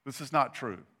 This is not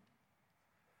true.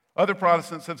 Other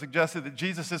Protestants have suggested that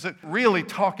Jesus isn't really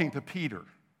talking to Peter,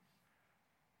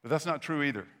 but that's not true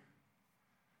either.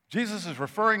 Jesus is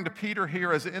referring to Peter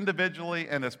here as individually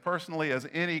and as personally as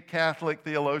any Catholic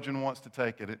theologian wants to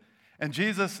take it. And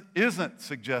Jesus isn't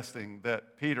suggesting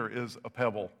that Peter is a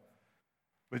pebble.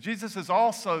 But Jesus is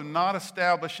also not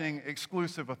establishing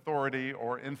exclusive authority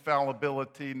or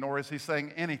infallibility, nor is he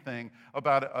saying anything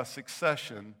about a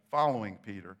succession following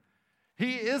Peter.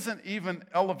 He isn't even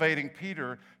elevating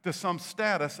Peter to some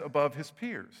status above his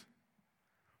peers.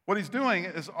 What he's doing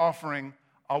is offering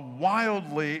a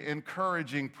wildly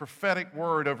encouraging prophetic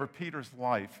word over Peter's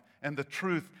life and the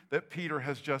truth that Peter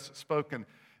has just spoken.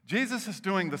 Jesus is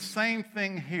doing the same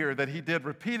thing here that he did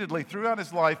repeatedly throughout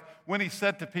his life when he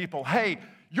said to people, hey,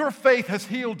 your faith has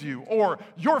healed you, or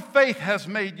your faith has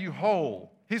made you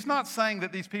whole. He's not saying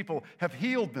that these people have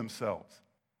healed themselves.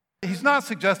 He's not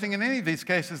suggesting in any of these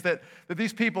cases that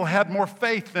these people had more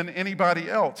faith than anybody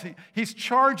else. He's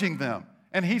charging them,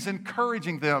 and he's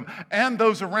encouraging them and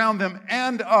those around them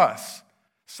and us,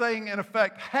 saying in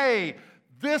effect, hey,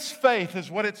 this faith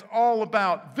is what it's all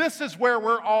about. This is where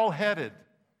we're all headed.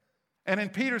 And in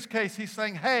Peter's case, he's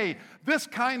saying, hey, this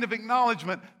kind of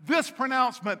acknowledgement, this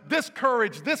pronouncement, this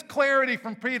courage, this clarity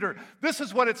from Peter, this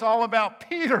is what it's all about.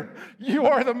 Peter, you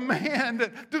are the man.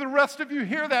 Do the rest of you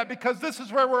hear that? Because this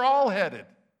is where we're all headed.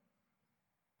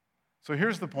 So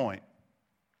here's the point.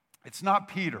 It's not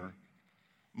Peter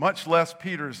much less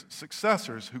Peter's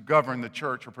successors who govern the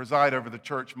church or preside over the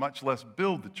church, much less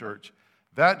build the church.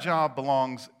 That job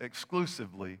belongs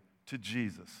exclusively to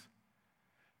Jesus.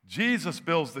 Jesus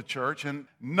builds the church, and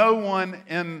no one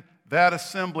in that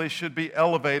assembly should be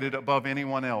elevated above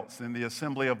anyone else in the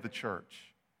assembly of the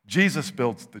church. Jesus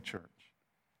builds the church.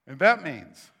 And that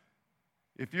means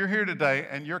if you're here today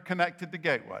and you're connected to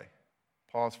Gateway,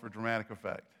 pause for dramatic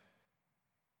effect.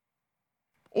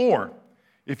 Or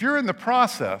if you're in the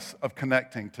process of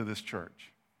connecting to this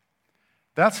church,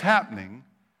 that's happening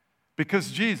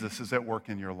because Jesus is at work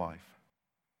in your life.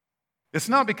 It's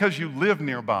not because you live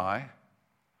nearby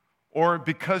or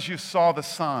because you saw the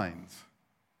signs.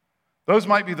 Those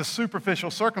might be the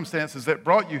superficial circumstances that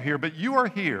brought you here, but you are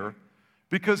here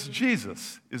because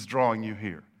Jesus is drawing you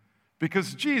here,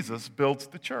 because Jesus builds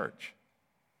the church.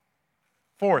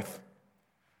 Fourth,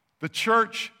 the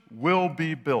church will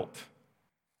be built.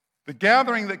 The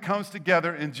gathering that comes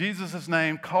together in Jesus'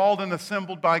 name, called and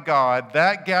assembled by God,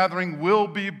 that gathering will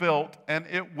be built, and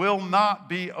it will not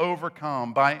be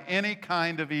overcome by any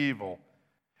kind of evil.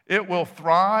 It will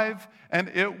thrive and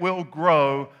it will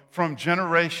grow from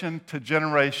generation to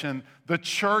generation. The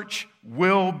church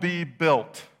will be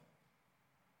built.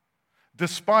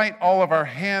 Despite all of our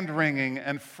hand-wringing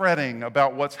and fretting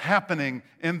about what's happening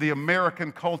in the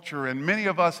American culture, and many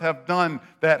of us have done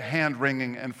that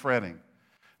hand-wringing and fretting,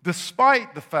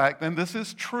 despite the fact, and this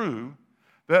is true,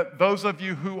 that those of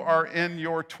you who are in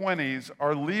your 20s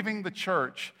are leaving the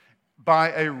church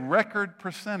by a record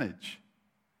percentage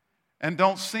and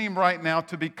don't seem right now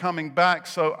to be coming back.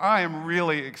 So I am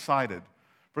really excited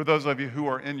for those of you who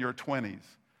are in your 20s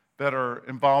that are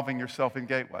involving yourself in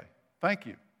Gateway. Thank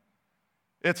you.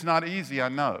 It's not easy, I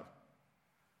know,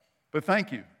 but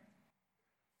thank you.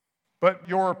 But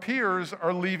your peers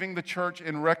are leaving the church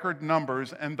in record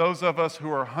numbers, and those of us who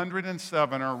are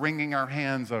 107 are wringing our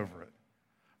hands over it.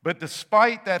 But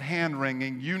despite that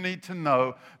hand-wringing, you need to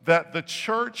know that the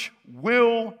church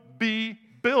will be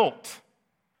built.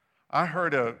 I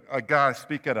heard a guy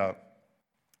speak at a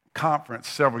conference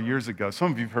several years ago.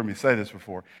 Some of you have heard me say this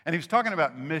before. And he was talking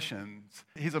about missions.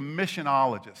 He's a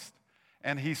missionologist,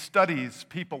 and he studies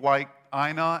people like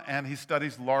Ina, and he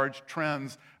studies large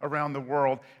trends around the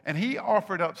world. And he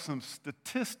offered up some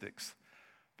statistics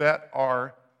that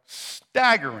are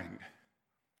staggering.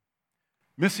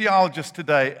 Missiologists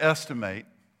today estimate,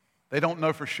 they don't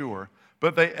know for sure,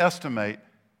 but they estimate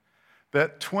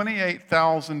that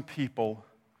 28,000 people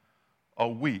a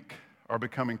week are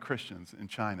becoming Christians in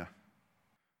China.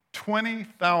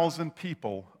 20,000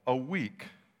 people a week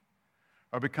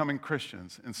are becoming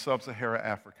Christians in sub-Saharan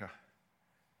Africa.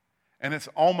 And it's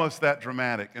almost that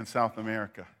dramatic in South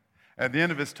America. At the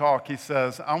end of his talk, he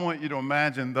says, I want you to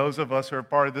imagine those of us who are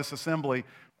part of this assembly,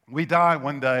 we die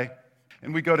one day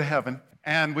and we go to heaven.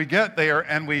 And we get there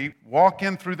and we walk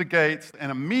in through the gates,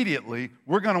 and immediately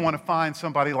we're going to want to find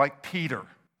somebody like Peter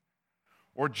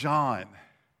or John.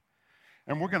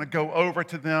 And we're going to go over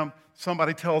to them.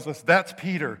 Somebody tells us, that's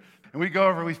Peter. And we go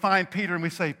over and we find Peter and we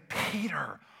say,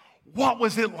 Peter, what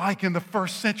was it like in the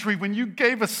first century when you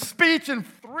gave a speech and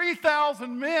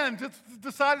 3,000 men just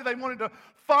decided they wanted to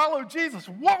follow Jesus?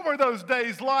 What were those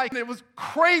days like? It was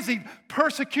crazy.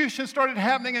 Persecution started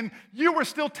happening and you were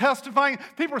still testifying.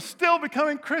 People were still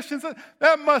becoming Christians.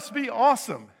 That must be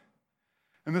awesome.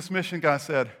 And this mission guy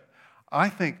said, I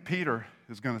think Peter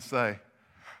is going to say,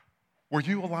 were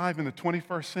you alive in the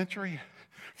 21st century?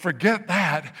 Forget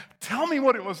that. Tell me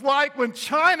what it was like when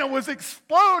China was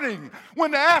exploding,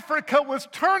 when Africa was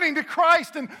turning to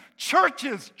Christ, and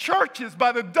churches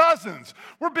by the dozens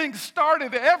were being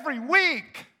started every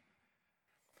week.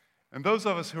 And those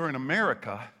of us who are in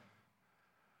America,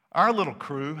 our little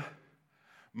crew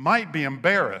might be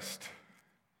embarrassed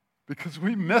because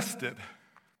we missed it.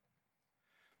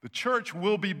 The church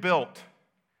will be built.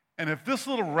 And if this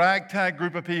little ragtag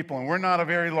group of people, and we're not a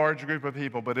very large group of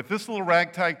people, but if this little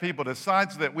ragtag people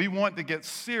decides that we want to get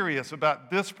serious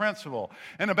about this principle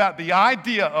and about the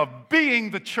idea of being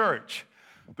the church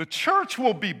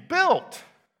will be built.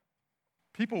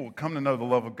 People will come to know the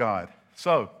love of God.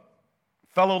 So,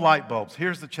 fellow light bulbs,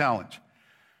 here's the challenge.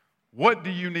 What do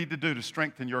you need to do to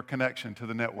strengthen your connection to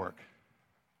the network?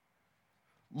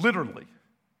 Literally.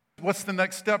 What's the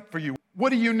next step for you?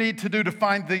 What do you need to do to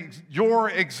find your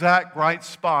exact right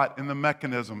spot in the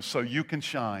mechanism so you can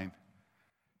shine?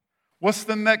 What's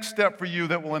the next step for you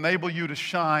that will enable you to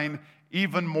shine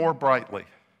even more brightly?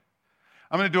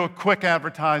 I'm going to do a quick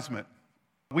advertisement.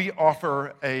 We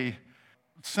offer a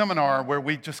seminar where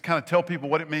we just kind of tell people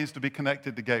what it means to be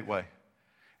connected to Gateway.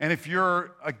 And if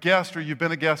you're a guest or you've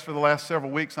been a guest for the last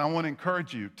several weeks, I want to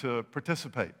encourage you to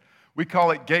participate. We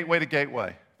call it Gateway to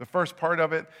Gateway. The first part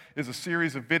of it is a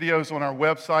series of videos on our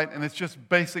website, and it's just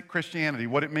basic Christianity,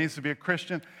 what it means to be a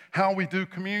Christian, how we do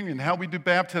communion, how we do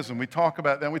baptism. We talk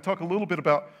about that. We talk a little bit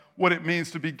about what it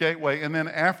means to be Gateway. And then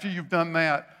after you've done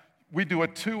that, we do a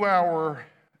 2-hour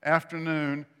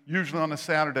afternoon, usually on a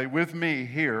Saturday, with me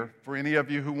here for any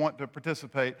of you who want to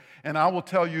participate. And I will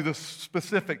tell you the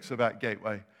specifics about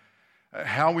Gateway,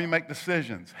 how we make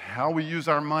decisions, how we use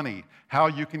our money, how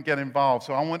you can get involved.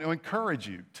 So I want to encourage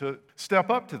you to step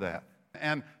up to that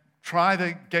and try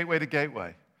the Gateway to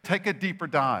Gateway. Take a deeper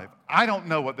dive. I don't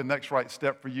know what the next right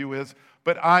step for you is,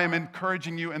 but I am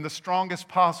encouraging you in the strongest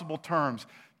possible terms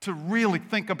to really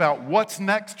think about what's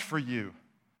next for you.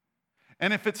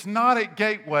 And if it's not at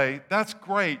Gateway, that's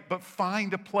great, but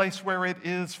find a place where it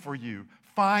is for you.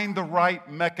 Find the right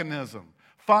mechanism.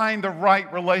 Find the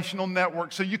right relational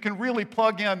network so you can really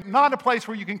plug in, not a place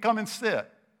where you can come and sit.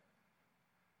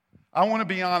 I want to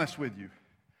be honest with you,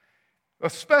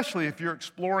 especially if you're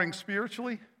exploring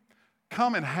spiritually,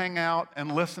 come and hang out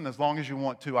and listen as long as you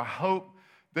want to. I hope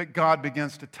that God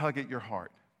begins to tug at your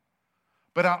heart.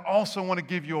 But I also want to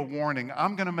give you a warning.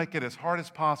 I'm going to make it as hard as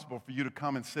possible for you to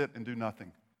come and sit and do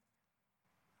nothing.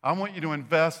 I want you to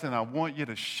invest and I want you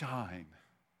to shine.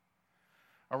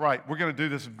 All right, we're going to do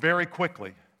this very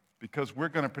quickly because we're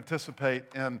going to participate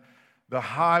in the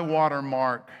high water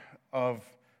mark of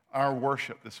our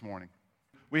worship this morning.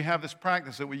 We have this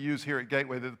practice that we use here at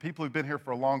Gateway that the people who've been here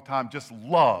for a long time just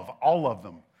love, all of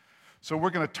them. So we're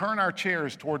going to turn our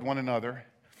chairs toward one another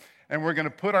and we're going to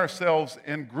put ourselves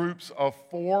in groups of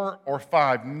 4 or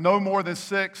 5, no more than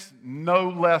 6, no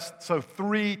less, so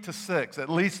 3 to 6, at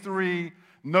least 3,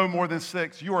 no more than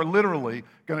 6. You are literally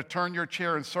going to turn your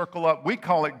chair and circle up. We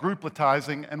call it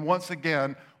groupletizing, and once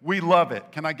again, we love it.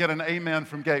 Can I get an amen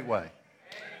from Gateway?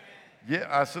 Amen. Yeah,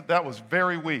 I said that was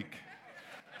very weak.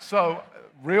 So,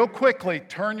 real quickly,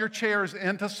 turn your chairs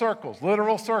into circles,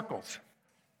 literal circles.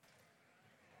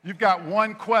 You've got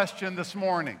one question this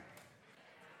morning.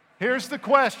 Here's the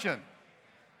question.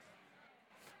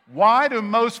 Why do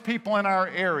most people in our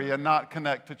area not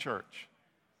connect to church?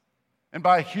 And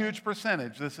by a huge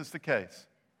percentage, this is the case.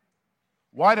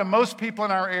 Why do most people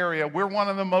in our area, we're one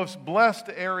of the most blessed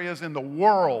areas in the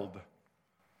world.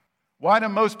 Why do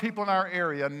most people in our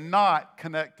area not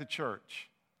connect to church?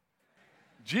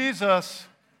 Jesus,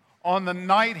 on the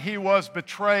night he was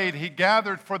betrayed, he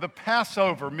gathered for the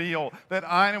Passover meal that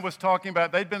Ina was talking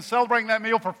about. They'd been celebrating that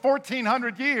meal for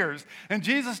 1,400 years. And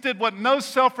Jesus did what no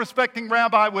self-respecting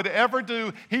rabbi would ever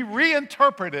do. He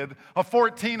reinterpreted a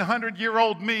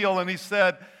 1,400-year-old meal and he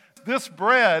said, this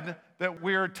bread that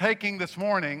we're taking this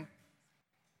morning,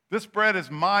 this bread is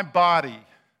my body.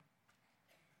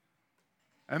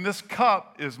 And this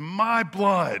cup is my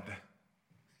blood.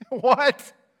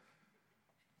 What?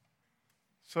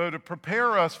 So to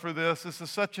prepare us for this is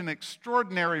such an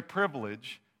extraordinary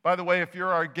privilege. By the way, if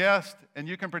you're our guest and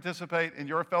you can participate in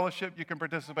your fellowship, you can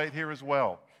participate here as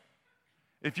well.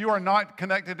 If you are not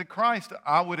connected to Christ,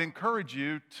 I would encourage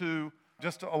you to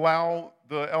just allow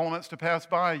the elements to pass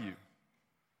by you.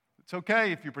 It's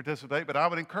okay if you participate, but I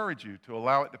would encourage you to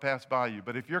allow it to pass by you.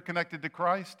 But if you're connected to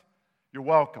Christ, you're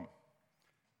welcome.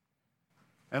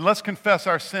 And let's confess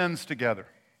our sins together.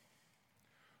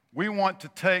 We want to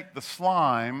take the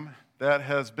slime that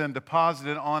has been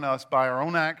deposited on us by our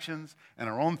own actions and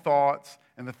our own thoughts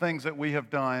and the things that we have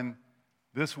done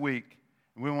this week,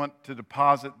 and we want to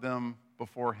deposit them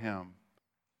before Him.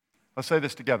 Let's say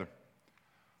this together.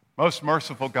 Most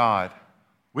merciful God,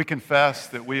 we confess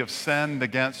that we have sinned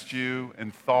against you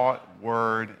in thought,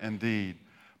 word, and deed,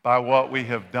 by what we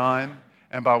have done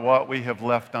and by what we have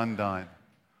left undone.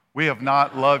 We have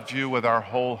not loved you with our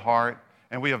whole heart,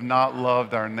 and we have not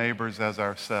loved our neighbors as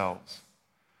ourselves.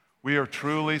 We are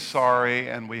truly sorry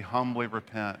and we humbly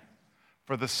repent.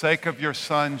 For the sake of your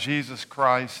Son, Jesus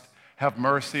Christ, have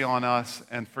mercy on us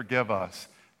and forgive us,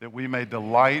 that we may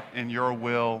delight in your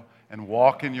will and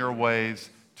walk in your ways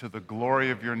to the glory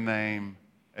of your name.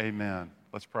 Amen.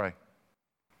 Let's pray.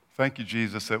 Thank you,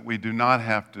 Jesus, that we do not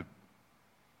have to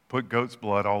put goat's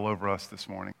blood all over us this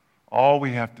morning. All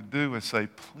we have to do is say,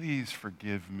 please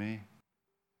forgive me.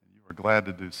 We're glad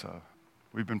to do so.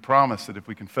 We've been promised that if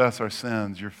we confess our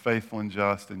sins, you're faithful and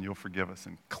just, and you'll forgive us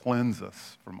and cleanse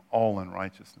us from all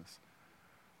unrighteousness.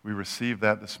 We receive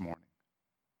that this morning.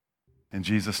 In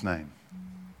Jesus' name,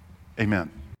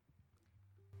 amen.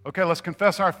 Okay, let's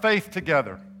confess our faith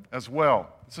together as well.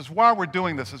 This is why we're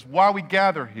doing this. This is why we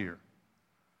gather here.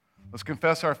 Let's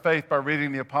confess our faith by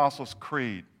reading the Apostles'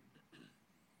 Creed.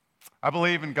 I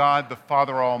believe in God, the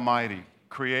Father Almighty,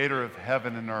 creator of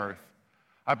heaven and earth.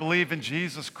 I believe in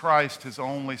Jesus Christ, his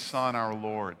only Son, our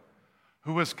Lord,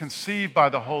 who was conceived by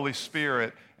the Holy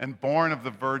Spirit and born of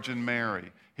the Virgin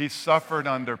Mary. He suffered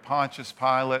under Pontius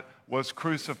Pilate, was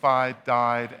crucified,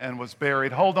 died, and was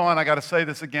buried. Hold on, I got to say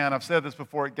this again. I've said this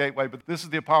before at Gateway, but this is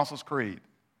the Apostles' Creed.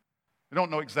 We don't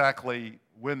know exactly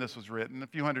when this was written, a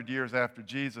few hundred years after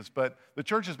Jesus, but the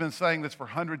church has been saying this for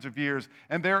hundreds of years,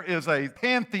 and there is a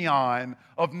pantheon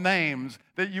of names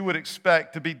that you would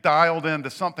expect to be dialed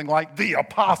into something like the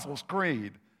Apostles'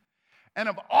 Creed. And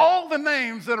of all the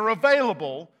names that are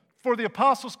available for the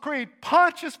Apostles' Creed,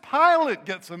 Pontius Pilate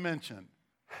gets a mention.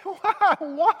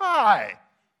 Why?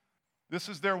 This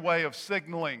is their way of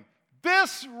signaling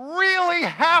this really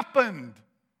happened.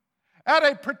 At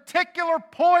a particular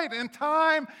point in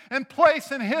time and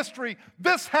place in history,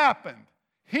 this happened.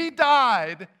 He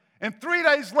died, and 3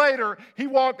 days later, he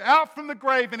walked out from the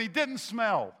grave and he didn't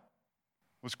smell.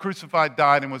 Was crucified,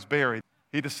 died, and was buried.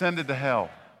 He descended to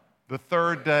hell. The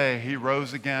third day, he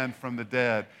rose again from the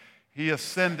dead. He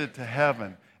ascended to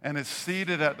heaven and is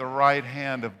seated at the right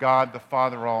hand of God the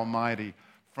Father Almighty.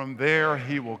 From there,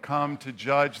 he will come to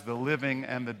judge the living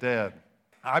and the dead.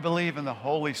 I believe in the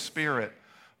Holy Spirit,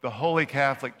 the Holy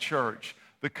Catholic Church,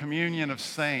 the communion of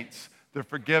saints, the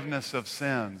forgiveness of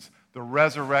sins, the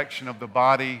resurrection of the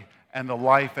body, and the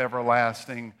life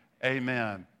everlasting.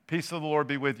 Amen. Peace of the Lord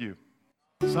be with you.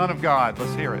 Son of God,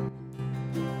 let's hear it.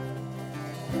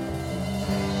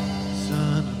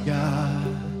 Son of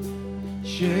God,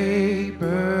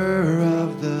 shaper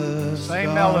of the Same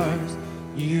stars, melody.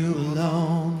 You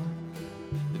alone,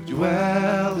 the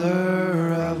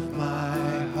dweller of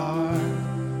my heart,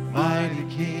 mighty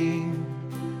King,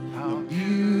 how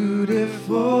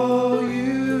beautiful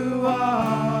you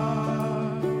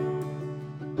are,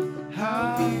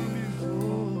 how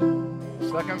beautiful.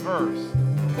 Second verse.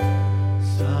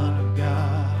 Son of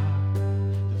God,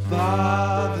 the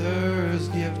Father's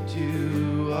gift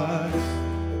to us,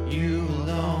 you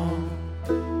alone,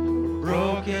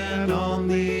 broken on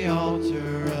the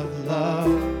altar of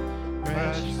love,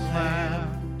 precious Lamb,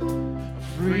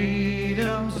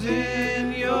 freedom's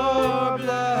in your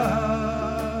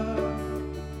blood,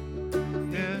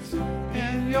 it's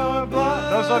in your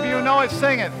blood. Those of you who know it,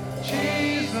 sing it.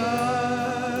 Jesus,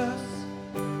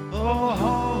 oh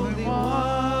Holy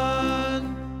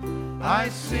One, I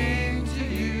sing to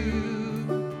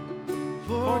you,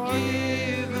 forgiven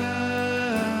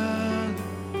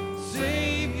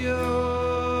Savior,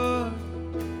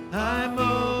 I'm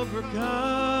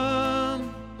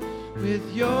overcome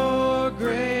with your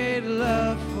great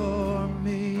love for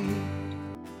me.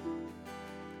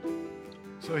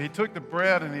 So he took the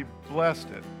bread and he blessed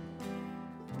it.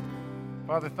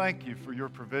 Father, thank you for your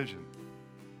provision.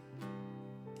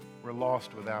 We're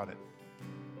lost without it.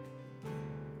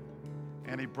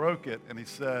 And he broke it and he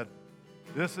said,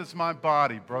 this is my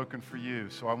body broken for you.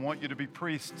 So I want you to be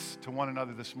priests to one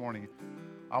another this morning.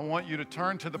 I want you to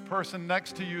turn to the person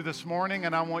next to you this morning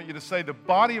and I want you to say, the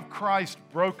body of Christ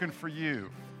broken for you.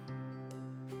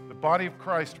 The body of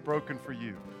Christ broken for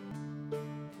you.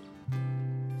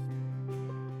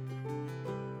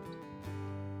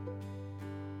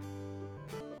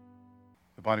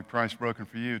 The body of Christ broken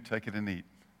for you. Take it and eat.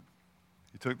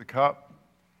 He took the cup,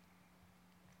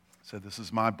 said, this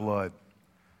is my blood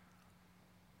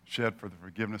shed for the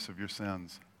forgiveness of your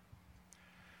sins.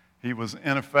 He was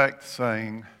in effect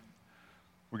saying,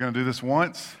 we're going to do this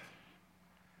once,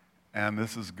 and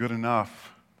this is good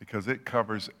enough because it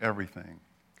covers everything.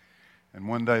 And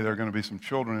one day there are going to be some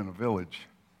children in a village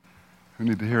who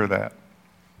need to hear that.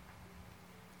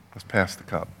 Let's pass the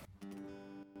cup.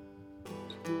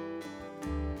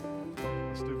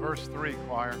 Let's do verse 3,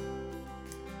 choir.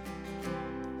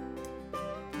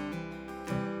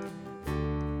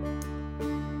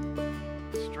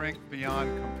 Strength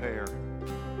beyond compare.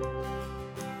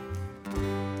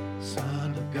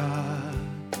 Son of God,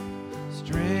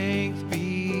 strength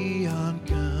beyond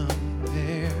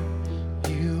compare,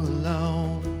 you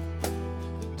alone,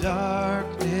 the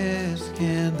darkness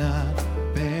cannot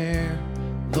bear.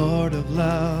 Lord of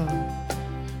love,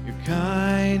 your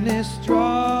kindness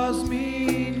draws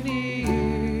me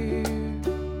near.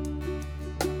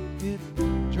 It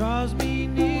draws me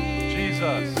near.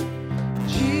 Jesus.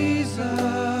 Jesus,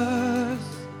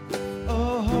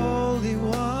 oh Holy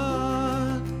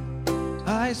One,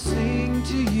 I sing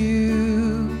to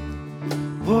you,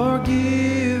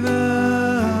 forgiven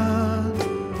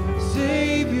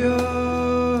Savior,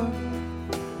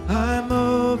 I'm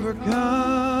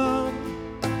overcome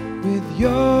with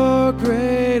your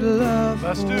great love.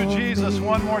 Let's do Jesus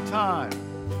one more time.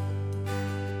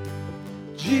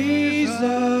 Jesus,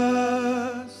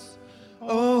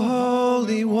 oh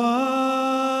Holy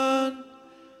One,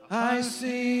 I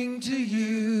sing to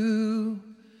you,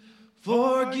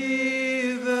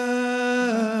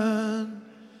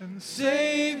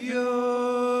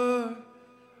 Savior,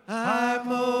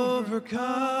 I'm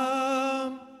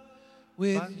overcome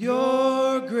with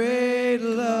your great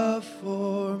love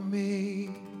for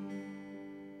me.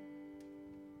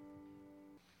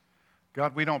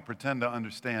 God, we don't pretend to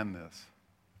understand this,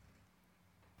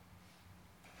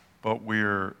 but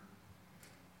we're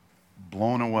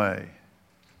blown away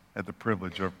at the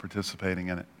privilege of participating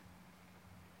in it.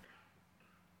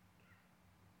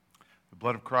 The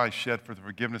blood of Christ shed for the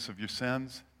forgiveness of your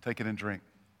sins. Take it and drink.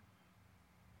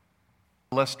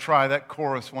 Let's try that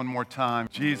chorus one more time.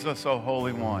 Jesus, O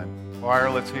Holy One.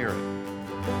 Choir, let's hear it.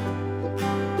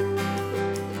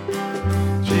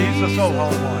 Jesus, O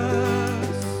Holy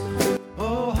One.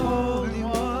 Oh, Holy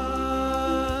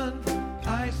One,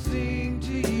 I sing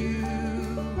to you,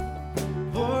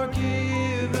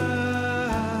 forgiven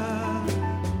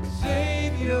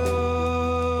Savior,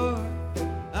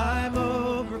 I'm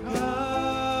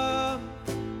overcome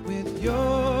with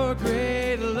your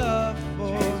great love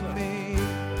for me.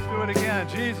 Let's do it again.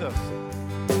 Jesus.